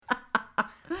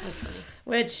That's funny.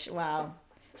 Which, wow.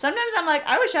 Sometimes I'm like,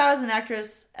 I wish I was an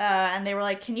actress, and they were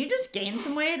like, can you just gain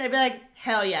some weight? I'd be like,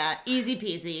 hell yeah, easy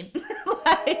peasy.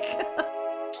 Like...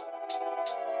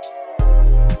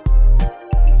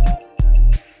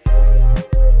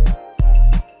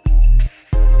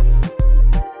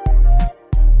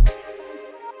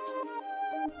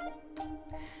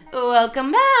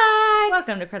 Welcome back.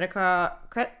 Welcome to Credit Crawl.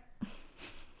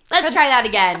 Let's try that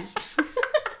again.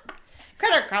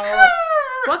 Credit Crawl.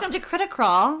 Welcome to Credit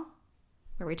Crawl,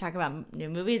 where we talk about new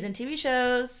movies and TV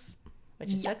shows,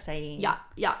 which is so exciting. Yeah.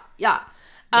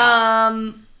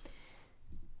 I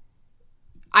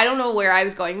don't know where I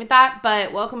was going with that,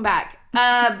 but welcome back.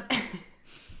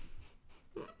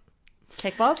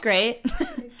 Kickball's great.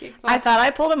 I thought I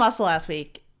pulled a muscle last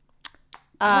week.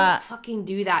 Don't fucking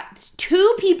do that.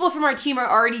 2 people from our team are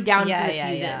already down for the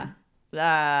season.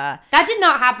 Yeah. That did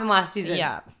not happen last season.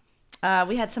 Yeah.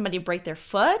 We had somebody break their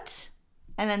foot,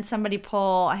 and then somebody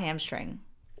pull a hamstring.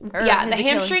 Yeah, the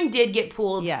hamstring did get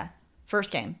pulled. Yeah, first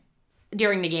game.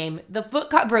 During the game. The foot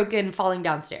got broken falling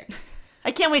downstairs. I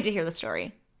can't wait to hear the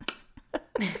story. But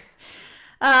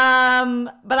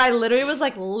I literally was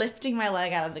like lifting my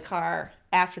leg out of the car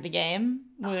after the game.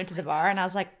 We went to the bar, and I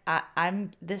was like,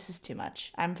 this is too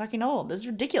much. I'm fucking old. This is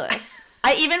ridiculous.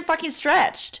 I even fucking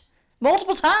stretched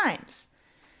multiple times.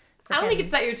 I don't think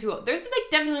it's that you're too old. There's like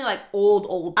definitely like old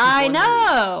people. I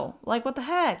know. Like, what the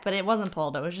heck? But it wasn't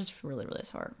pulled. It was just really, really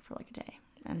sore for like a day.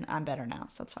 And I'm better now,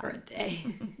 so it's fine. For a day.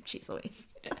 Jeez Louise.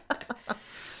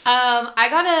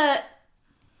 I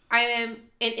am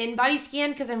an in-body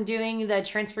scan because I'm doing the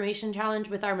transformation challenge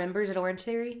with our members at Orange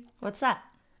Theory. What's that?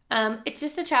 It's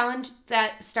just a challenge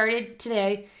that started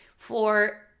today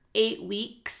for 8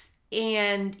 weeks,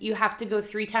 and you have to go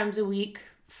 3 times a week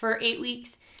for 8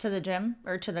 weeks. To the gym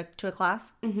or to a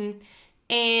class? Mm-hmm.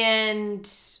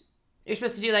 And you're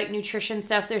supposed to do like nutrition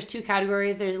stuff. There's 2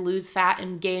 categories. There's lose fat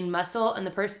and gain muscle. And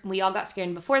we all got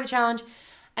scanned before the challenge.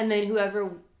 And then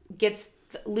whoever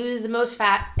loses the most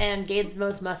fat and gains the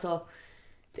most muscle,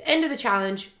 the end of the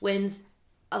challenge wins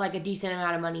like a decent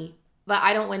amount of money. But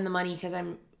I don't win the money because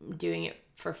I'm doing it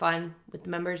for fun with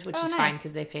the members, which is fine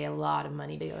because they pay a lot of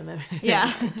money to go to members.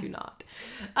 Yeah. I do not.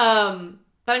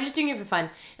 But I'm just doing it for fun.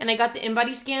 And I got the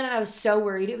in-body scan, and I was so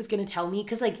worried it was going to tell me.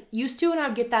 Because, like, used to when I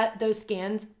would get those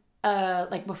scans,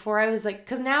 like, before I was, like...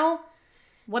 Because now...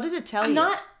 What does it tell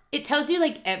you? It tells you,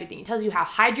 like, everything. It tells you how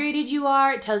hydrated you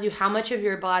are. It tells you how much of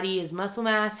your body is muscle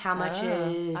mass, how much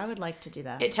is... I would like to do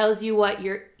that. It tells you what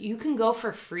you can go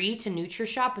for free to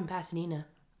NutriShop in Pasadena.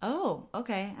 Oh,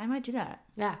 okay. I might do that.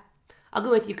 Yeah. I'll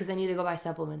go with you because I need to go buy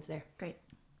supplements there. Great.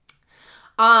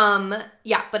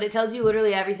 Yeah, but it tells you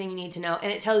literally everything you need to know,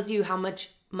 and it tells you how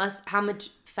much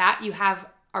fat you have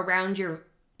around your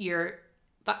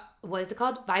what is it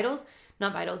called? Vitals?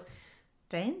 Not vitals.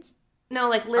 Veins? No,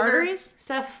 like liver arteries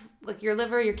stuff, like your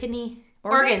liver, your kidney,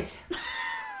 organs.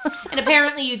 And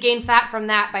apparently you gain fat from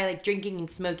that by like drinking and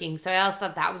smoking. So I also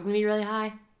thought that was gonna be really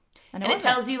high. And it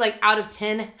tells you like out of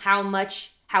 10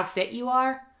 how fit you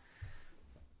are.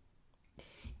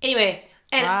 Anyway.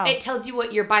 And it tells you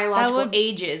what your biological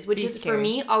age is, which is, for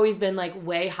me, always been, like,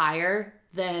 way higher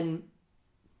than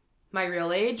my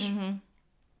real age. Mm-hmm.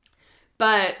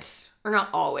 Or not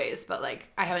always, but, like,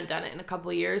 I haven't done it in a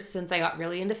couple of years since I got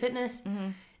really into fitness. Mm-hmm.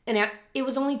 And it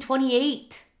was only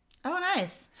 28. Oh,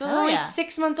 nice. So only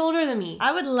 6 months older than me.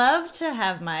 I would love to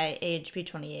have my age be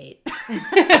 28.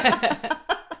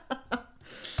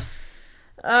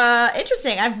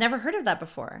 Interesting. I've never heard of that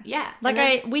before. Yeah.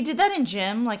 Like we did that in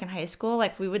gym, like in high school.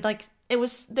 Like we would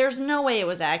there's no way it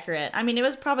was accurate. I mean, it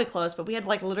was probably close, but we had to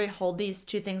like literally hold these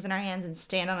 2 things in our hands and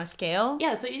stand on a scale.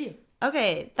 Yeah, that's what you do.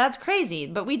 Okay, that's crazy.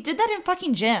 But we did that in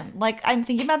fucking gym. Like, I'm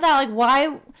thinking about that. Like,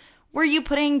 why were you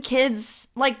putting kids,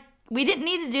 like, we didn't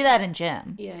need to do that in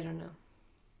gym. Yeah, I don't know.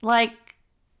 Like,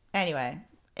 anyway,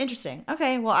 interesting.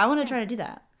 Okay, well, I want to try to do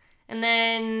that. And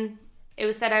then it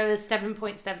was said I was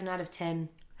 7.7 out of 10.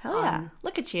 Hell yeah.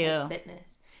 Look at you.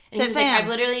 Fitness. And he was like,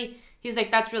 he was like,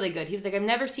 that's really good. He was like, I've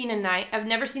never seen a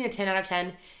 10 out of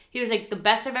 10. He was like, the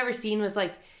best I've ever seen was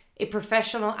like a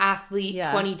professional athlete,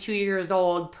 22 years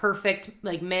old, perfect,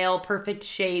 like male, perfect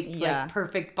shape, like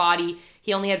perfect body.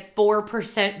 He only had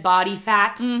 4% body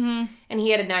fat, and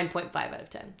he had a 9.5 out of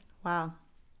 10. Wow.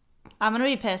 I'm going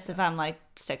to be pissed if I'm like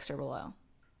 6 or below.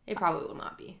 It probably will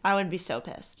not be. I would be so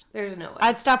pissed. There's no way.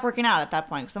 I'd stop working out at that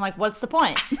point because I'm like, what's the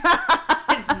point?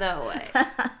 There's no way.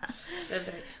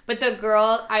 But the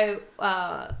girl,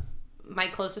 my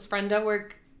closest friend at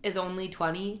work is only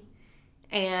 20,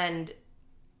 and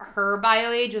her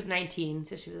bio age was 19,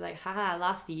 so she was like, haha, I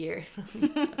lost a year.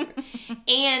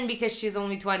 And because she's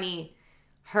only 20,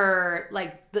 her,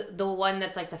 like, the one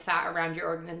that's, like, the fat around your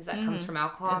organs that comes from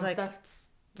alcohol and like, stuff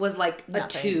was, like, a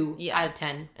nothing. 2 Yeah. out of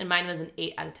 10. And mine was an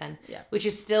 8 out of 10. Yeah. Which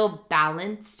is still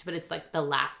balanced, but it's, like, the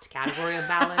last category of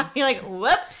balance. You're like,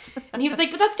 whoops. And he was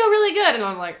like, but that's still really good. And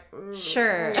I'm like,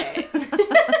 Sure. Okay.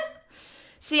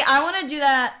 See, I want to do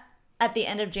that at the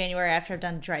end of January after I've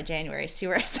done dry January. See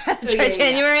where it's at dry yeah.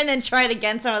 January, and then try it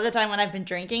again some other time when I've been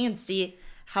drinking and see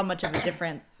how much of a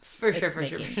difference For sure.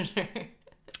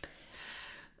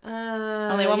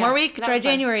 Only one more week. Dry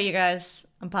January, you guys.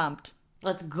 I'm pumped.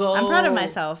 Let's go. I'm proud of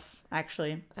myself,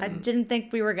 actually. I didn't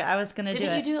think I was going to do it.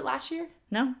 Didn't you do it last year?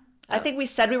 No. I think we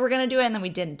said we were going to do it, and then we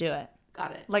didn't do it.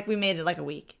 Got it. Like, we made it like a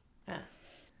week. Yeah.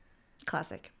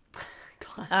 Classic.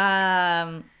 But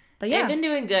yeah. They've been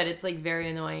doing good. It's, like,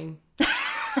 very annoying.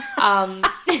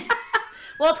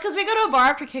 Well, it's because we go to a bar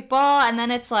after kickball, and then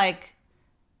it's like...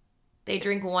 They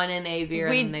drink one NA beer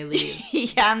and then they leave.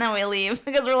 Yeah, and then we leave.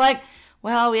 Because we're like,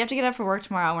 well, we have to get up for work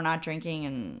tomorrow. We're not drinking.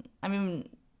 And, I mean...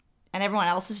 And everyone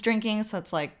else is drinking, so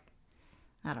it's like...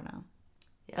 I don't know.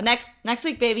 Yeah. But next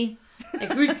week, baby.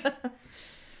 Next week.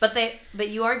 But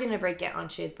you are going to break it on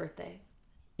Shay's birthday.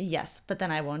 Yes, but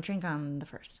then I won't drink on the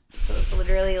 1st. So it's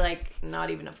literally, like,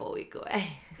 not even a full week away.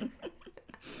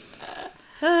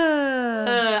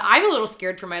 I'm a little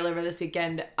scared for my liver this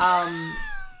weekend.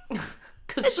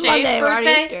 Because Shay's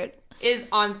birthday is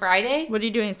on Friday. What are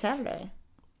you doing Saturday?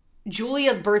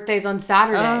 Julia's birthday's on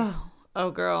Saturday.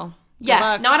 Oh girl.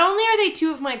 Yeah, not only are they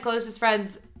 2 of my closest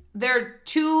friends, they're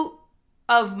 2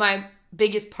 of my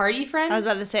biggest party friends. I was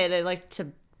about to say they like to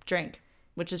drink,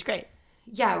 which is great.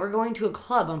 Yeah, we're going to a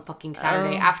club on fucking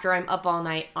Saturday after I'm up all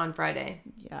night on Friday.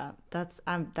 Yeah, that's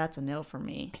a no for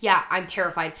me. Yeah, I'm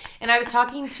terrified. And I was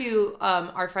talking to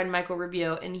our friend Michael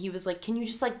Rubio, and he was like, "Can you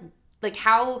just like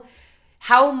how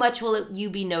much will you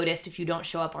be noticed if you don't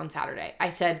show up on Saturday?" I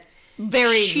said,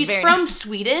 She's from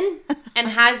Sweden and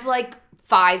has like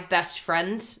 5 best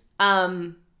friends.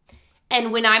 And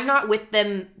when I'm not with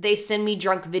them, they send me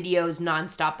drunk videos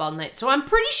nonstop all night. So I'm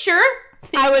pretty sure."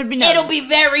 I would be noticed. It'll be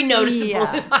very noticeable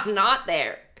if I'm not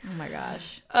there. Oh my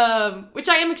gosh. Which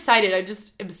I am excited. I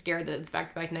just am scared that it's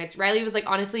back-to-back nights. Riley was like,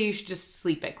 honestly, you should just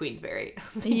sleep at Queensberry.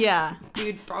 Like, yeah.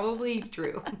 Dude, probably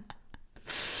true.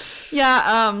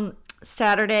 Yeah,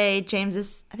 Saturday, I think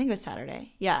it was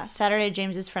Saturday. Yeah, Saturday,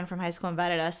 James's friend from high school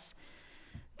invited us.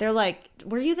 They're like,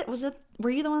 were you the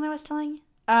one I was telling?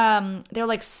 They're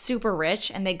like super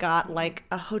rich and they got like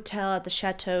a hotel at the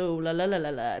Chateau la la la la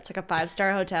la. It's like a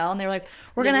 5-star hotel and they're like,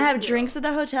 we're gonna have drinks at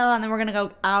the hotel and then we're gonna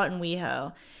go out in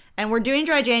WeHo. And we're doing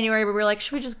dry January, but we're like,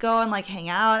 should we just go and like hang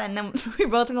out? And then we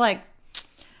both were like,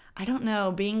 I don't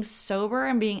know, being sober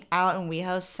and being out in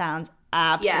WeHo sounds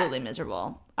absolutely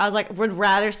miserable. I was like, would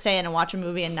rather stay in and watch a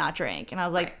movie and not drink. And I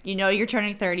was like, you're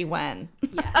turning 30 when?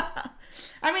 Yeah.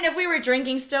 I mean, if we were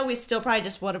drinking still, we still probably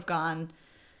just would have gone.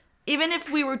 Even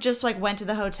if we were just, like, went to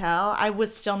the hotel, I would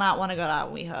still not want to go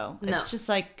out WeHo. No. It's just,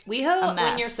 like, WeHo,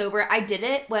 when you're sober, I did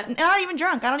it. Not even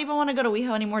drunk. I don't even want to go to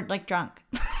WeHo anymore, like, drunk.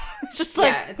 It's just,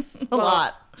 like, it's a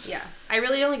lot. Yeah. I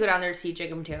really only go down there to see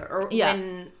Jacob and Taylor. Or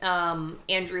when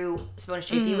Andrew Sponish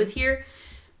Chafee was here.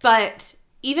 But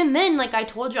even then, like, I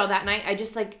told y'all that night, I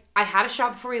just, like, I had a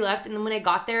shot before we left. And then when I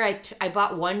got there, I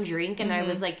bought one drink. And I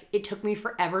was, like, it took me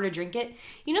forever to drink it.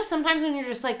 You know, sometimes when you're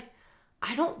just, like,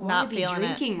 I don't want to be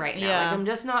drinking right now. Yeah. Like, I'm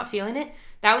just not feeling it.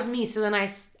 That was me. So then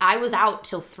I was out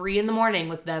till 3 a.m.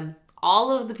 with them.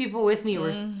 All of the people with me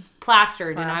were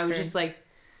plastered. And I was just like...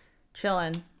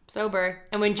 chilling. Sober.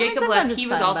 And when Jacob left, he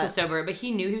was also sober. But he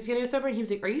knew he was going to go sober. And he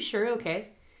was like, are you sure? Okay.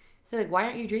 He's like, why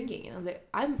aren't you drinking? And I was like,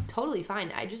 I'm totally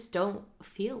fine. I just don't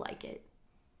feel like it.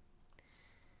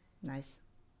 Nice.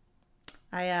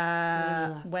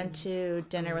 I went to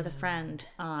dinner with a friend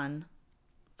on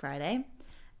Friday.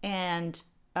 And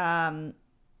Madison,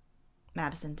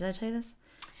 did I tell you this?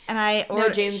 And I ordered,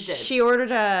 no, James did. She ordered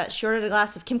a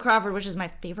glass of Kim Crawford, which is my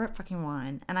favorite fucking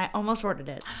wine, and I almost ordered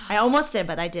it. I almost did,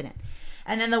 but I didn't.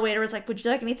 And then the waiter was like, "Would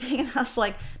you like anything?" And I was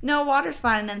like, "No, water's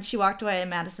fine." And then she walked away, and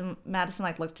Madison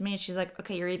like looked at me, and she's like,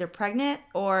 "Okay, you're either pregnant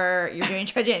or you're doing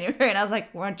dry January." And I was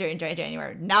like, "We're not doing dry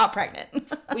January. Not pregnant."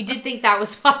 We did think that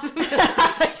was possible.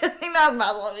 I did think that was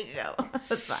possible a week ago.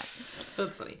 That's fine.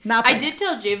 That's funny. I did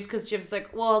tell James because James was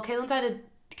like, well,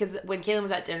 because when Kaylin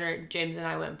was at dinner, James and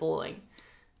I went bowling.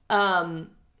 And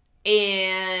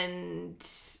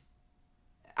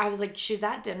I was like, she's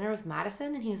at dinner with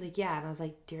Madison? And he was like, yeah. And I was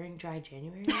like, during dry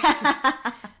January?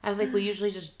 I was like, we usually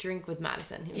just drink with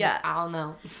Madison. He was like, I don't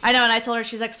know. I know. And I told her,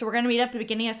 she's like, so we're going to meet up at the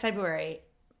beginning of February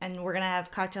and we're going to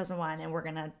have cocktails and wine and we're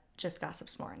going to just gossip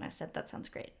some more. And I said, that sounds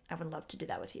great. I would love to do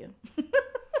that with you.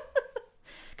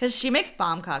 Because she makes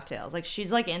bomb cocktails. Like,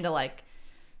 she's, like, into, like,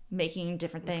 making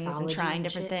different things and Mixology trying and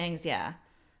different shit. things. Yeah.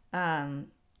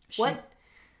 What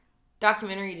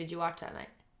documentary did you watch that night?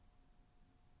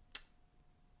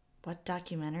 What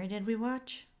documentary did we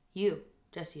watch?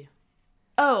 Just you.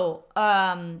 Oh,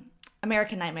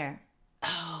 American Nightmare.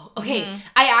 Oh, okay.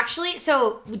 I actually,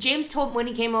 so James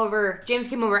came over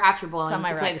after bowling on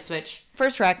my to play the Rex. Switch.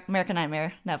 First rec, American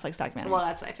Nightmare, Netflix documentary. Well,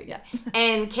 that's what I figured.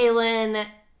 And Kaylin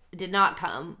did not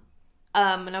come.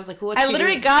 And I was like, well, what's I she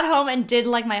literally doing? got home and did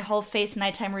like my whole face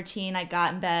nighttime routine. I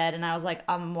got in bed and I was like,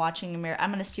 I'm watching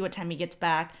I'm going to see what time he gets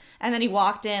back. And then he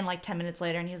walked in like 10 minutes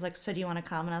later and he was like, so do you want to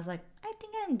come? And I was like, I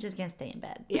think I'm just going to stay in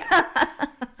bed.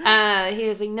 Yeah. He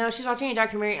was like, no, she's watching a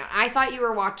documentary. I thought you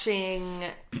were watching,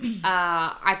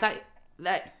 I thought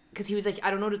that, because he was like, I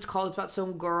don't know what it's called. It's about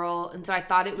some girl. And so I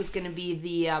thought it was going to be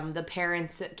the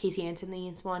parents, Casey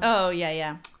Anthony's one. Oh,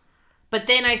 yeah. But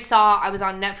then I was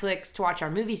on Netflix to watch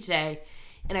our movies today,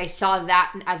 and I saw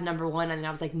that as number one, and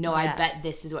I was like, no, I bet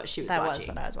this is what she was watching. That was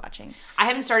what I was watching. I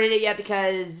haven't started it yet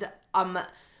because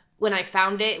when I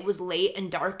found it, it was late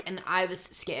and dark, and I was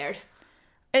scared.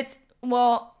 I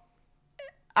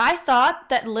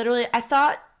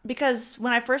thought because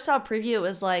when I first saw a preview, it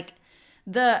was like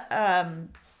the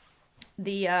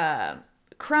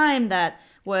crime that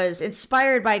was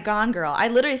inspired by Gone Girl. I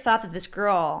literally thought that this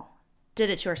girl did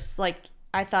it to her. Like,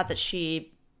 I thought that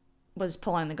she was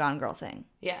pulling the Gone Girl thing.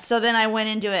 Yeah. So then I went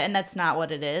into it, and that's not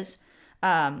what it is.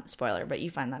 Spoiler, but you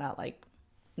find that out like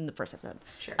in the first episode.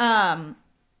 Sure.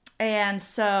 And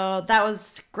so that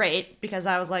was great because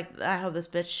I was like, I hope this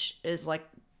bitch is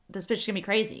gonna be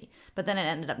crazy. But then it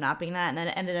ended up not being that, and then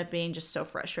it ended up being just so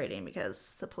frustrating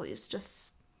because the police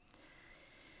just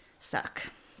suck.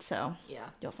 So yeah,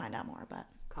 you'll find out more, but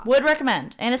would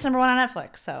recommend. And it's number 1 on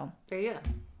Netflix, so there you go.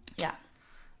 Yeah.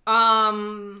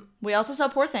 We also saw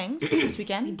Poor Things this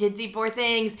weekend. We did see Poor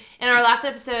Things. In our last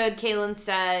episode, Kaylin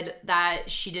said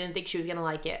that she didn't think she was gonna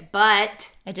like it,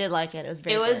 but I did like it. It was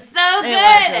very good. It was so good. It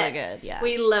was really good, yeah.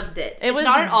 We loved it. It's was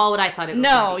not at all what I thought it was No,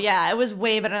 gonna be. yeah, it was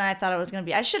way better than I thought it was going to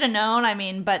be. I should have known,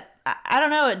 but I don't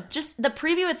know. It just, the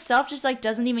preview itself just, like,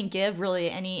 doesn't even give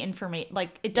really any information.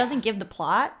 Like, it doesn't give the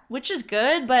plot, which is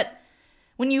good, but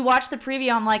when you watch the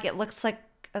preview, I'm like, it looks like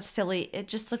it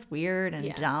just looked weird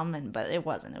and dumb, but it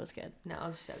wasn't. It was good. No, it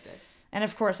was so good. And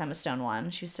of course, Emma Stone won.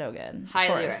 She was so good.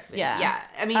 Highly recommend. Yeah.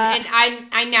 I mean, and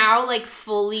I now like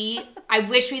fully. I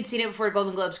wish we'd seen it before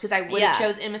Golden Globes because I would have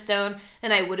chose Emma Stone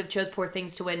and I would have chose Poor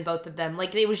Things to win both of them.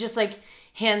 Like it was just like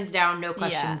hands down, no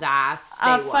questions asked.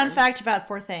 Fun fact about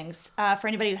Poor Things for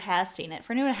anybody who has seen it.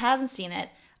 For anyone who hasn't seen it,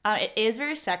 it is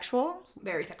very sexual.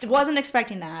 Very sexual. Wasn't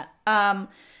expecting that.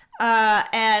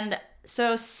 And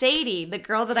so Sadie, the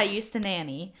girl that I used to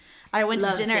nanny, I went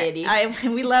to dinner. Sadie.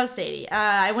 We love Sadie.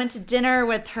 I went to dinner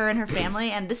with her and her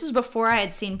family, and this was before I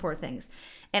had seen Poor Things.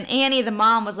 And Annie, the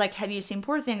mom, was like, have you seen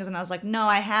Poor Things? And I was like, no,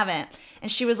 I haven't.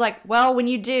 And she was like, well, when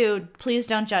you do, please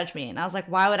don't judge me. And I was like,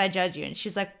 why would I judge you? And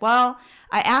she's like, well,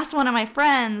 I asked one of my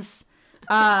friends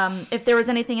if there was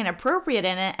anything inappropriate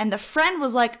in it. And the friend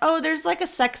was like, oh, there's like a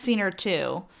sex scene or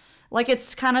two. Like,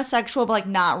 it's kind of sexual, but like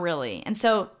not really. And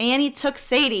so Annie took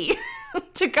Sadie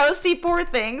to go see Poor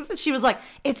Things. And she was like,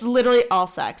 it's literally all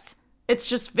sex. It's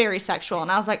just very sexual. And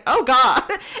I was like, oh, God.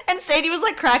 And Sadie was,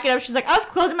 like, cracking up. She's like, I was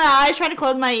closing my eyes, trying to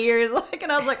close my ears. Like,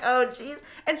 and I was like, oh, jeez.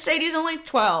 And Sadie's only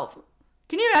 12.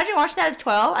 Can you imagine watching that at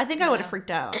 12? I think I would have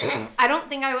freaked out. I don't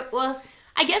think I would. Well,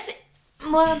 I guess, I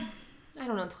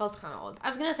don't know. 12's kind of old. I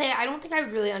was going to say, I don't think I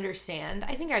would really understand.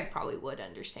 I think I probably would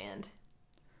understand.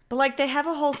 But, like, they have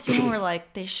a whole scene where,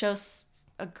 like, they show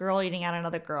a girl eating out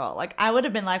another girl. Like, I would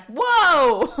have been like,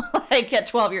 whoa! Like, at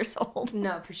 12 years old.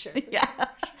 No, for sure. Yeah.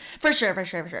 For sure.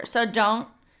 So don't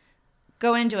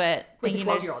go into it With thinking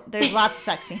a 12-year-old. there's lots of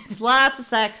sex scenes. Lots of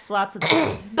sex, lots of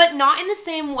But not in the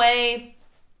same way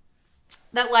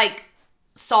that, like,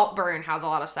 Saltburn has a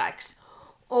lot of sex.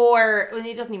 Or, when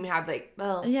it doesn't even have, like,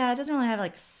 well... Yeah, it doesn't really have,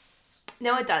 like...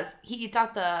 No, it does. He eats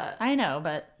out the... I know,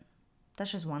 but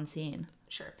that's just one scene.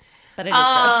 Sure. But it is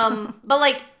gross. But,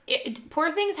 like,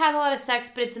 Poor Things has a lot of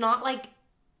sex, but it's not, like,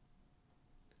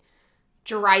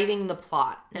 driving the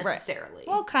plot, necessarily. Right.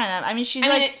 Well, kind of. I mean, she's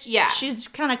she's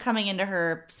kind of coming into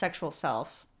her sexual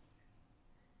self.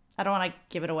 I don't want to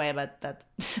give it away, but that's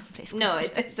basically No,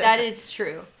 that is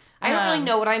true. I don't really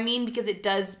know what I mean, because it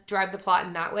does drive the plot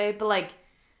in that way, but, like...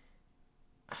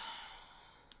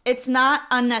 It's not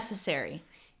unnecessary.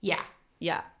 Yeah.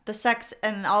 Yeah. The sex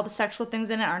and all the sexual things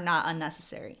in it are not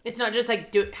unnecessary. It's not just,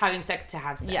 like, having sex to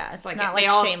have sex. Yeah, it's like, not, like,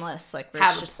 shameless. Like,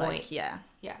 have it's a just, point. like, yeah.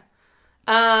 Yeah.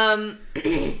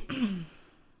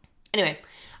 Anyway,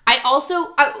 I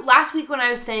also, last week when I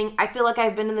was saying, I feel like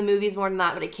I've been in the movies more than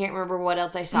that, but I can't remember what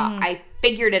else I saw. I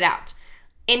figured it out.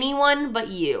 Anyone But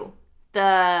You.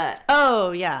 The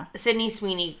Oh, yeah. Sydney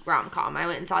Sweeney rom-com. I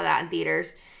went and saw that in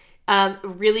theaters.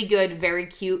 Really good, very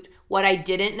cute. What I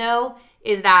didn't know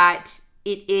is that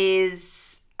it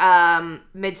is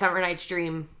Midsummer Night's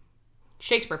Dream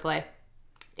Shakespeare play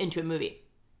into a movie.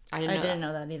 I didn't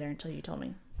know that either until you told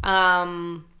me.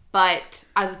 But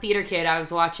as a theater kid, I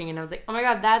was watching and I was like, oh my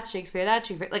god, that's Shakespeare, that's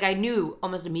Shakespeare. Like, I knew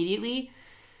almost immediately.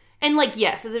 And, like,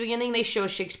 yes, at the beginning they show a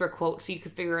Shakespeare quote so you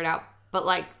could figure it out. But,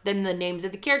 like, then the names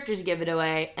of the characters give it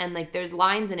away. And, like, there's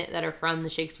lines in it that are from the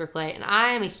Shakespeare play. And I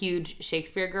am a huge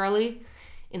Shakespeare girly.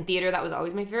 In theater, that was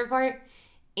always my favorite part.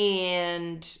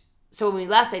 And so when we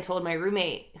left, I told my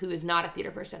roommate, who is not a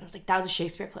theater person, I was like, that was a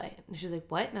Shakespeare play. And she was like,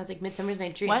 what? And I was like, Midsummer's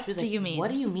Night's Dream. What She was do like, you mean?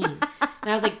 What do you mean? And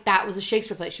I was like, that was a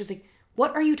Shakespeare play. She was like,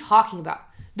 what are you talking about?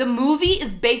 The movie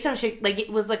is based on Shakespeare. Like,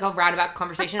 it was like a roundabout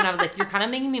conversation. And I was like, you're kind of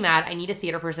making me mad. I need a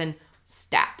theater person.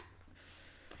 Stat.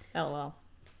 Oh, well.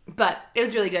 But it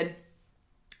was really good.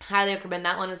 Highly recommend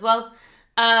that one as well.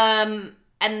 And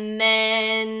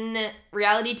then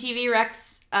reality TV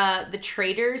Rex, The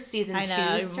Traitors season 2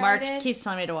 started. Mark keeps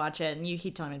telling me to watch it, and you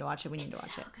keep telling me to watch it. We need to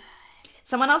watch it. Good.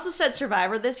 Someone also said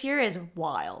Survivor this year is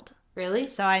wild. Really?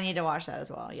 So I need to watch that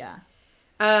as well. Yeah.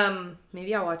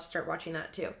 Maybe I'll start watching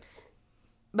that too.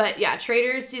 But yeah,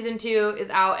 Traitors season 2 is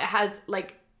out. It has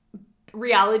like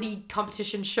reality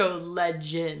competition show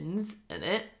legends in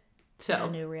it. So a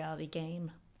new reality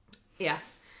game. Yeah.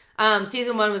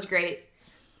 Season 1 was great.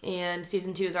 And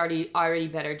season 2 is already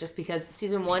better just because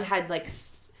season 1 had like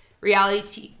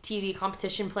reality TV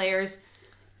competition players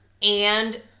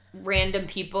and random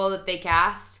people that they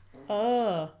cast.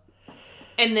 Oh.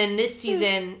 And then this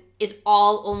season is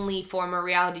all only former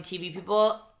reality TV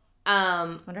people.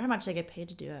 Wonder how much they get paid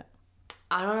to do it.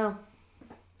 I don't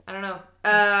know.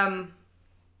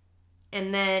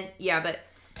 And then but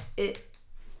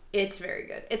it's very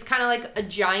good. It's kind of like a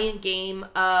giant game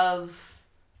of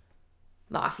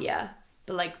Mafia,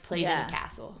 but like played in a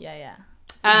castle. Yeah.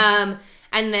 And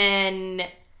then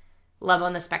Love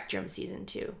on the Spectrum season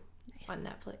 2 on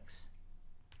Netflix.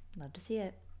 Love to see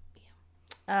it.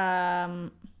 Yeah.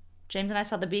 James and I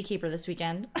saw The Beekeeper this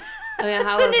weekend. Oh yeah,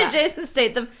 how was the new that? Jason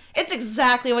Statham. It's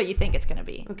exactly what you think it's gonna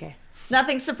be. Okay.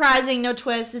 Nothing surprising, no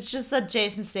twist. It's just a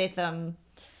Jason Statham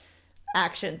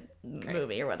action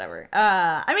movie or whatever.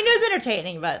 I mean, it was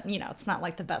entertaining, but it's not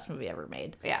like the best movie ever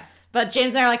made. Yeah. But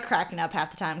James and I are like cracking up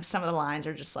half the time because some of the lines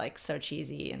are just like so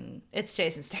cheesy, and it's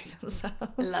Jason Statham. So I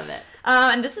love it.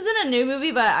 And this isn't a new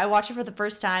movie, but I watched it for the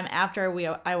first time after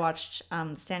I watched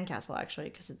Sandcastle actually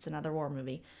because it's another war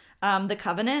movie. The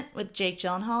Covenant with Jake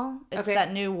Gyllenhaal. It's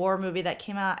that new war movie that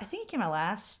came out. I think it came out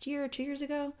last year or 2 years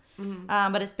ago. Mm-hmm.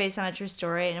 But it's based on a true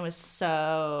story, and it was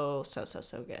so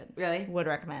good. Really? Would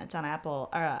recommend. It's on Apple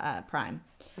or Prime.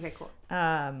 Okay, cool.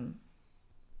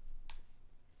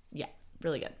 Yeah,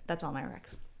 really good. That's all my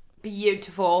recs.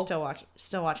 Beautiful.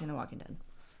 Still watching The Walking Dead.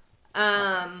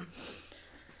 Awesome.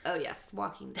 Oh yes,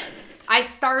 Walking Dead. I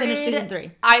started Finished season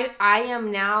 3. I am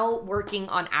now working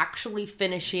on actually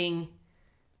finishing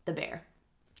The Bear.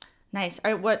 Nice.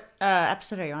 All right, what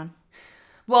episode are you on?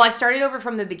 Well, I started over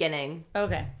from the beginning.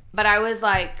 Okay. But I was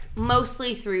like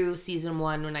mostly through season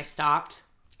 1 when I stopped.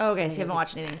 Okay, so you haven't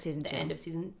watched anything in season 2. The end of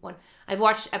season 1. I've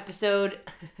watched episode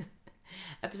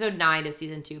 9 of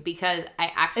season 2 because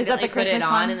I accidentally put it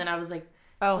on and then I was like,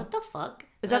 oh, what the fuck?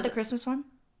 Is that the Christmas one?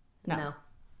 No.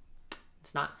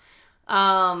 It's not.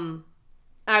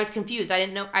 I was confused. I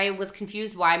didn't know. I was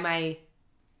confused why my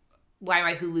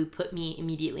Hulu put me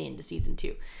immediately into season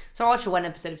 2. So I watched one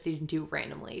episode of season 2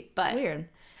 randomly, but weird.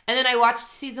 And then I watched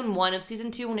season 1 of season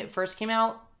 2 when it first came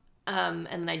out, and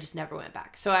then I just never went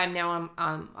back. So I'm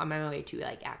on my way to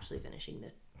like actually finishing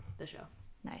the show.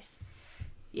 Nice.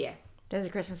 Yeah. There's a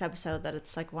Christmas episode that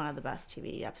it's like one of the best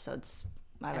TV episodes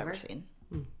I've ever seen.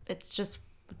 Mm. It's just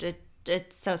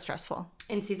it's so stressful.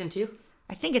 In season 2?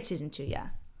 I think it's season 2. Yeah.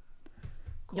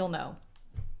 Cool. You'll know.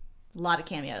 A lot of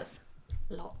cameos.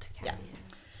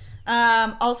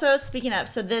 Yeah. Also, speaking of,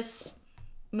 so this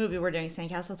movie we're doing,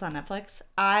 Sandcastle, it's on Netflix.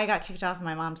 I got kicked off of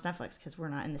my mom's Netflix because we're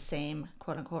not in the same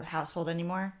quote-unquote household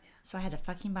anymore. So I had to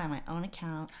fucking buy my own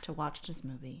account to watch this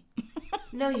movie.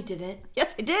 No, you didn't.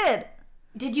 Yes, I did.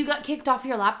 Did you get kicked off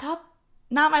your laptop?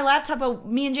 Not my laptop, but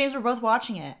me and James were both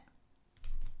watching it.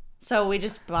 So we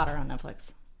just bought her on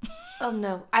Netflix. Oh,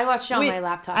 no. I watched it on my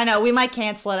laptop. I know. We might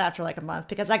cancel it after like a month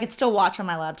because I could still watch on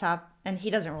my laptop. And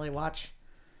he doesn't really watch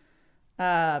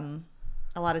a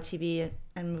lot of TV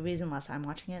and movies unless I'm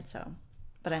watching it. So,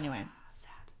 but anyway.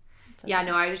 Sad. Yeah,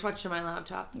 no, I just watched it on my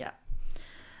laptop. Yeah.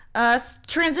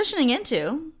 Transitioning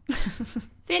into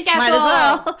Sandcastle. might as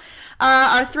well.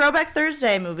 Our Throwback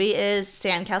Thursday movie is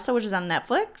Sandcastle, which is on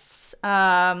Netflix.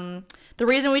 The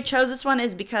reason we chose this one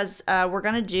is because we're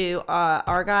going to do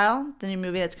Argyle, the new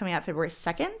movie that's coming out February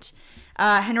 2nd.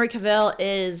 Henry Cavill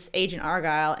is Agent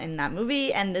Argyle in that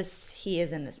movie, and he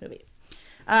is in this movie.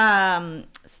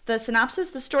 The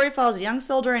synopsis: the story follows a young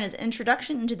soldier and his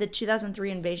introduction into the 2003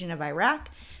 invasion of Iraq.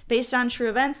 Based on true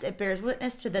events, it bears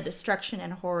witness to the destruction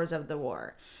and horrors of the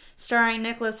war. Starring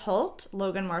Nicholas Hoult,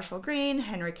 Logan Marshall Green,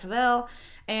 Henry Cavill,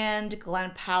 and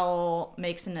Glenn Powell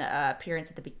makes an appearance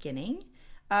at the beginning.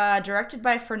 Directed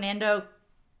by Fernando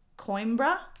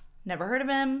Coimbra. Never heard of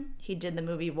him. He did the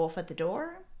movie Wolf at the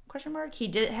Door? ? He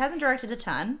hasn't directed a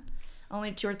ton.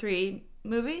 Only 2 or 3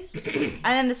 movies. And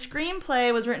then the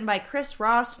screenplay was written by Chris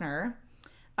Rossner.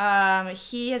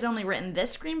 He has only written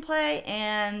this screenplay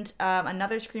and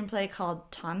another screenplay called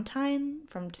Tontine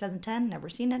from 2010. Never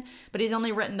seen it. But he's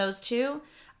only written those 2.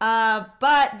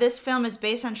 But this film is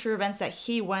based on true events that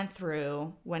he went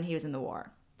through when he was in the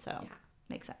war. So,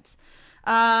 makes sense.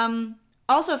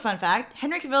 Also, fun fact,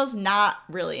 Henry Cavill's not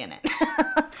really in it.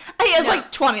 He has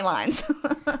like 20 lines.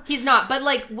 He's not, but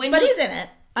like he's in it.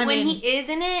 When he is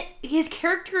in it, his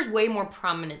character is way more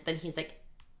prominent than he's like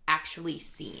actually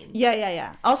seen.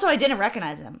 Yeah. Also, I didn't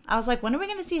recognize him. I was like, when are we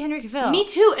going to see Henry Cavill? Me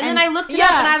too. And then I looked it up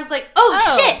and I was like,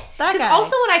 oh shit. Because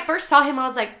also when I first saw him, I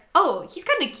was like, oh, he's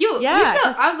kind of cute. Yeah.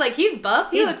 I was like, he's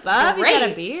buff. He looks buff. great. He's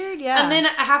got a beard. Yeah. And then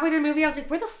halfway through the movie, I was like,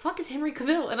 where the fuck is Henry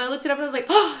Cavill? And I looked it up and I was like,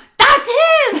 oh, that's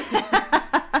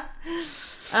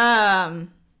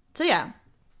him. So yeah.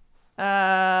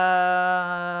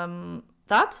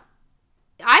 Thought?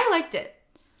 I liked it.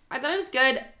 I thought it was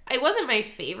good. It wasn't my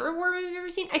favorite war movie I've ever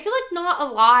seen. I feel like not a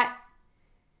lot.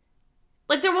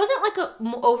 Like there wasn't like a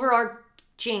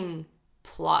overarching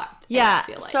plot. Yeah. I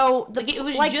feel like. So it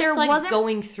was like just like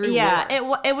going through. Yeah.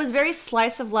 War. It was very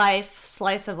slice of like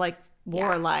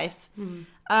war life. Mm-hmm.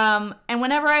 And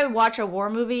whenever I watch a war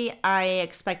movie, I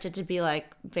expect it to be like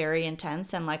very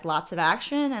intense and like lots of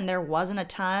action, and there wasn't a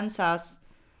ton, so I was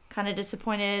kind of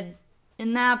disappointed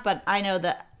in that. But I know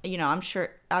that, you know, I'm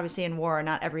sure obviously in war,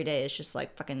 not every day is just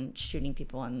like fucking shooting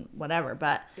people and whatever.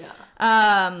 But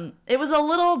it was a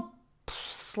little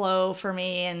slow for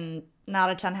me, and not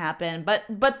a ton happened. But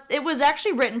it was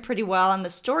actually written pretty well, and the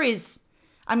stories,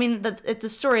 I mean, the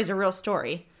story is a real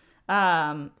story.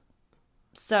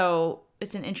 So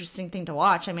it's an interesting thing to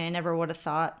watch. I mean, I never would have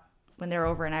thought when they're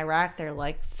over in Iraq, they're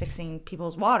like fixing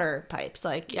people's water pipes.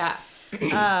 Like, yeah.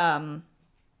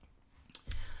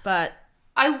 But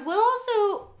I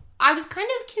was kind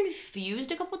of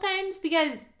confused a couple times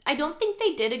because I don't think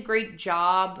they did a great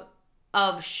job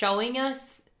of showing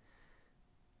us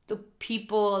the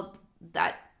people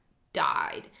that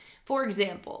died. For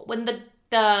example, when the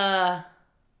guy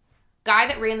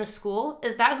that ran the school,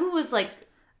 is that who was like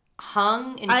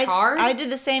hung and charred? I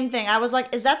did the same thing. I was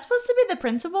like, is that supposed to be the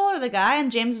principal or the guy?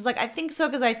 And James was like, I think so,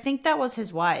 because I think that was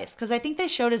his wife. Because I think they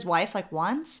showed his wife like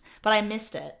once, but I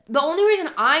missed it. The only reason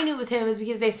I knew it was him is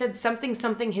because they said something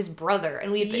his brother,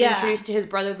 and we had been introduced to his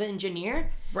brother, the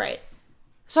engineer. Right.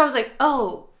 So I was like,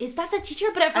 oh, is that the teacher?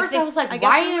 But at first I was like,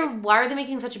 why are they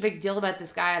making such a big deal about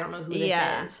this guy? I don't know who this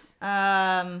is.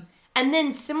 And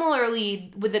then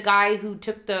similarly with the guy who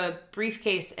took the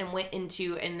briefcase and went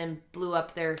into and then blew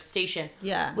up their station.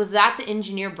 Yeah. Was that the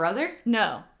engineer brother?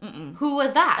 No. Mm-mm. Who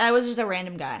was that? It was just a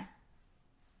random guy.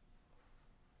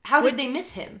 How did they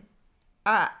miss him?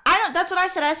 I don't. That's what I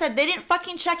said. I said they didn't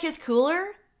fucking check his cooler.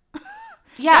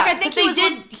 Yeah, like, I think they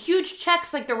did huge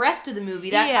checks like the rest of the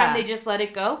movie. That time they just let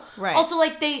it go. Right. Also,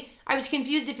 like I was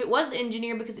confused if it was the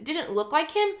engineer because it didn't look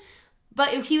like him.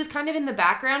 But he was kind of in the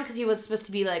background because he was supposed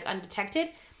to be, like, undetected.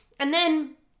 And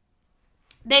then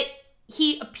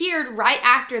he appeared right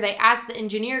after they asked the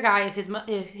engineer guy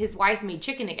if his wife made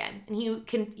chicken again. And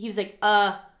he was like,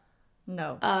 no.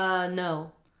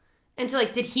 No. And so,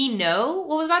 like, did he know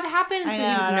what was about to happen? And so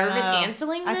he was nervous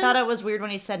answering them? I thought it was weird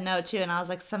when he said no, too. And I was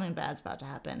like, something bad's about to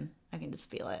happen. I can just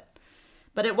feel it.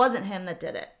 But it wasn't him that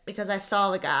did it. Because I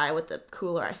saw the guy with the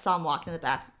cooler. I saw him walking in the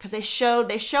back. Because they show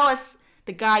us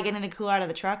the guy getting the cooler out of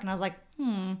the truck, and I was like,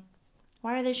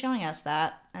 why are they showing us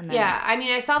that? And then, yeah, I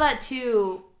mean, I saw that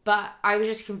too, but I was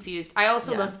just confused. I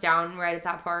also looked down right at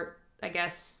that part, I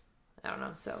guess. I don't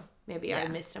know, so maybe I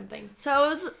missed something. So it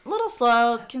was a little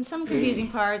slow, some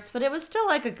confusing parts, but it was still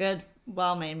like a good,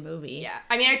 well-made movie. Yeah,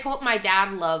 I mean, I told my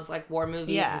dad loves like war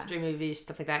movies, history movies,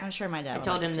 stuff like that. I'm sure my dad I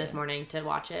told him this morning to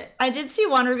watch it. I did see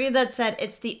one review that said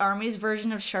it's the Army's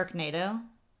version of Sharknado.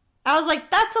 I was like,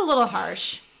 that's a little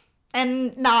harsh.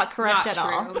 And not correct at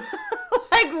all.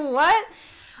 Like, what?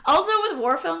 Also, with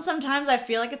war films, sometimes I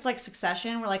feel like it's like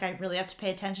Succession, where like I really have to pay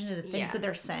attention to the things that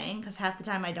they're saying, because half the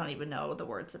time I don't even know the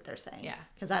words that they're saying. Yeah.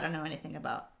 Because I don't know anything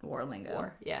about war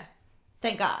lingo. Yeah.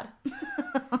 Thank God.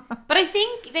 But I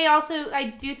think they also,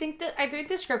 I think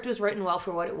the script was written well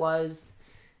for what it was.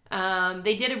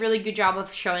 They did a really good job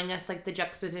of showing us like the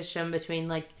juxtaposition between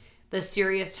like the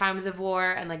serious times of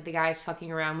war and like the guys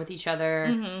fucking around with each other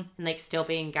and like still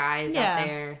being guys out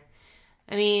there.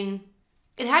 I mean,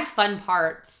 it had fun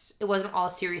parts. It wasn't all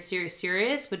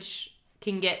serious, which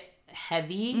can get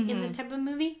heavy in this type of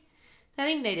movie. I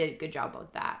think they did a good job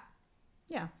with that.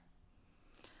 Yeah.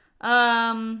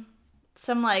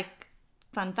 Some like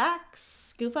fun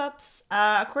facts, goof ups.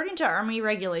 According to Army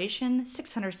Regulation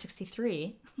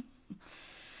 663,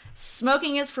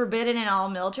 smoking is forbidden in all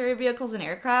military vehicles and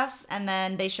aircrafts, and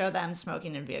then they show them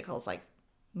smoking in vehicles like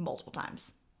multiple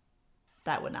times.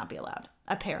 That would not be allowed,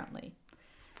 apparently.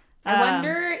 I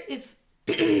wonder if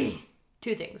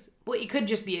two things. Well, it could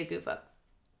just be a goof up.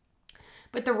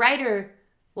 But the writer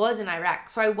was in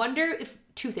Iraq, so I wonder if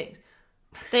two things.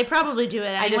 They probably do it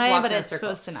anyway, but it's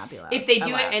supposed to not be allowed. If they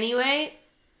do it anyway,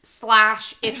 /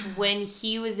 if when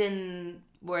he was in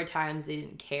war times they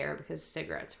didn't care because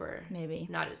cigarettes were maybe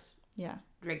not as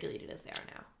regulated as they are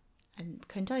now. I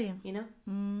couldn't tell you. You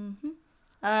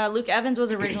know? Luke Evans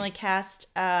was originally cast,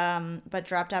 but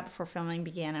dropped out before filming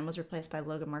began and was replaced by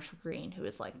Logan Marshall Green, who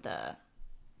is like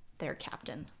their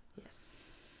captain. Yes.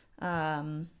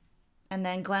 And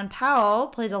then Glenn Powell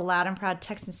plays a loud and proud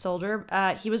Texan soldier.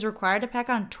 He was required to pack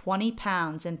on 20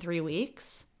 pounds in 3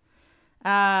 weeks.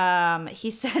 He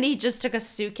said he just took a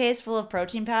suitcase full of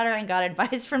protein powder and got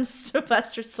advice from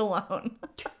Sylvester Stallone.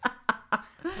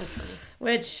 That's funny.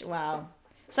 Which, wow.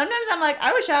 Sometimes I'm like,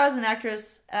 I wish I was an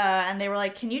actress, and they were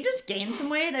like, can you just gain some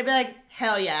weight? I'd be like,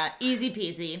 hell yeah, easy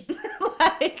peasy.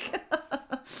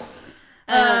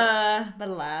 But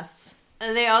alas.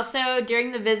 They also,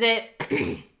 during the visit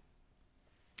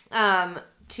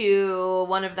to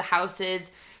one of the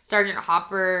houses, Sergeant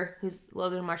Hopper, who's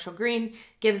Logan Marshall Green,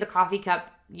 gives the coffee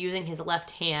cup using his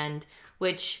left hand,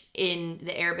 which in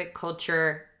the Arabic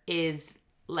culture is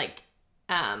like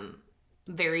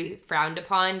very frowned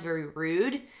upon, very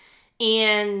rude.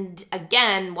 And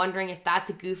again, wondering if that's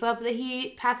a goof up that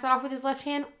he passed that off with his left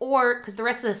hand, or because the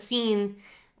rest of the scene,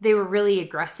 they were really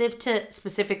aggressive to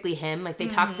specifically him. Like they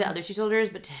talked to the other two soldiers,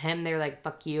 but to him, they were like,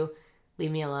 fuck you,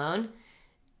 leave me alone.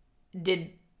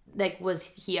 Was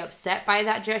he upset by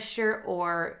that gesture,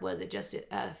 or was it just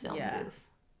a film goof?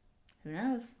 Who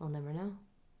knows? We'll never know.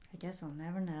 I guess we'll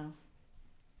never know.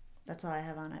 That's all I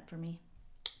have on it for me.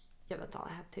 Yeah, that's all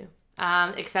I have too.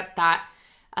 Except that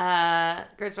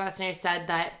Gertz Wassner said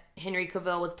that Henry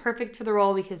Cavill was perfect for the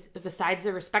role because besides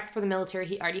the respect for the military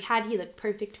he already had, he looked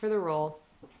perfect for the role.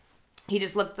 He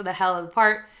just looked the hell of the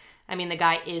part. I mean, the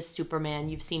guy is Superman.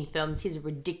 You've seen films. He's a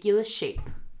ridiculous shape.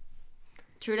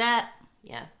 True that.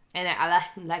 Yeah. And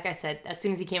like I said, as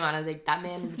soon as he came on, I was like, that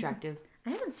man is attractive. I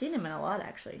haven't seen him in a lot,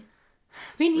 actually.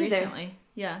 Me neither. Recently.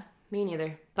 Yeah. Me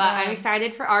neither. But I'm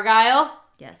excited for Argyle.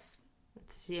 Yes.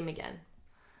 Let's see him again.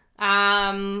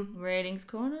 Ratings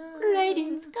corner.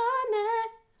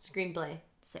 Screenplay.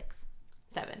 6.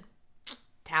 7.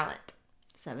 Talent.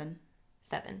 7.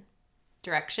 7.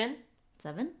 Direction.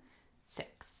 7.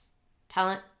 6.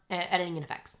 Talent, editing and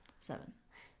effects. 7.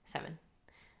 7.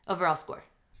 Overall score.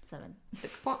 7.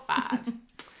 6.5.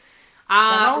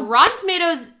 Rotten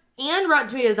Tomatoes and Rotten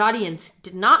Tomatoes audience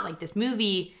did not like this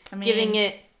movie, giving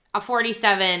it a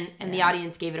 47, and the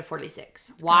audience gave it a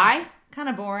 46. Why? Kind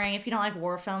of boring. If you don't like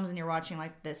war films and you're watching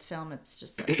like this film, it's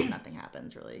just like nothing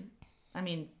happens really. I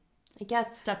mean, I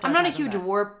guess stuff. I'm not a huge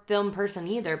war film person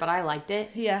either, but I liked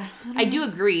it. Yeah, I do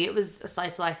agree. It was a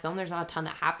slice of life film. There's not a ton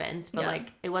that happens, but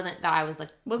like it wasn't that I was like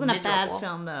wasn't miserable. A bad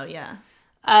film though. Yeah.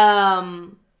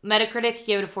 Metacritic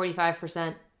gave it a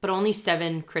 45%, but only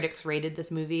 7 critics rated this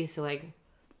movie, so like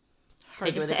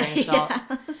take it with a grain of salt.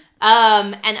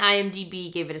 And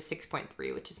IMDb gave it a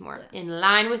 6.3, which is more in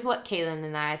line with what Kaylin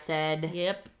and I said.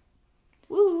 Yep.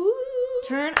 Woo!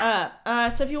 Turn up.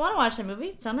 So if you want to watch that movie,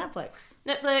 it's on Netflix.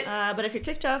 But if you're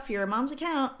kicked off your mom's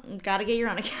account, you gotta get your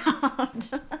own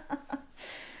account.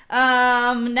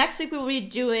 Next week we will be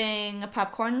doing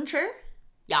Popcornture.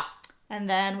 Yeah. And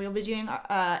then we'll be doing,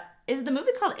 is the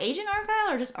movie called Agent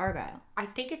Argyle or just Argyle? I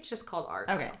think it's just called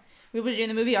Argyle. Okay. We'll be doing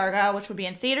the movie Argyle, which will be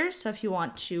in theaters. So if you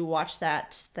want to watch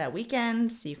that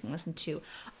weekend, so you can listen to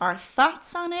our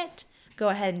thoughts on it, go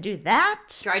ahead and do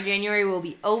that. Dry January will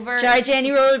be over. Dry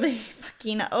January will be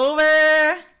fucking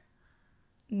over.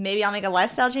 Maybe I'll make a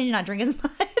lifestyle change and not drink as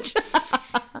much.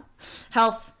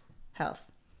 Health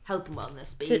and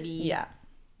wellness, baby. Yeah.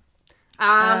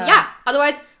 Yeah.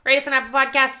 Otherwise, Rate us on Apple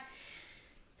Podcasts.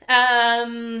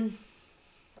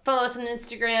 Follow us on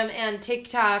Instagram and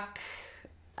TikTok.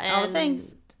 And all the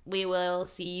things. We will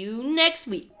see you next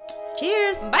week.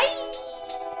 Cheers. Bye.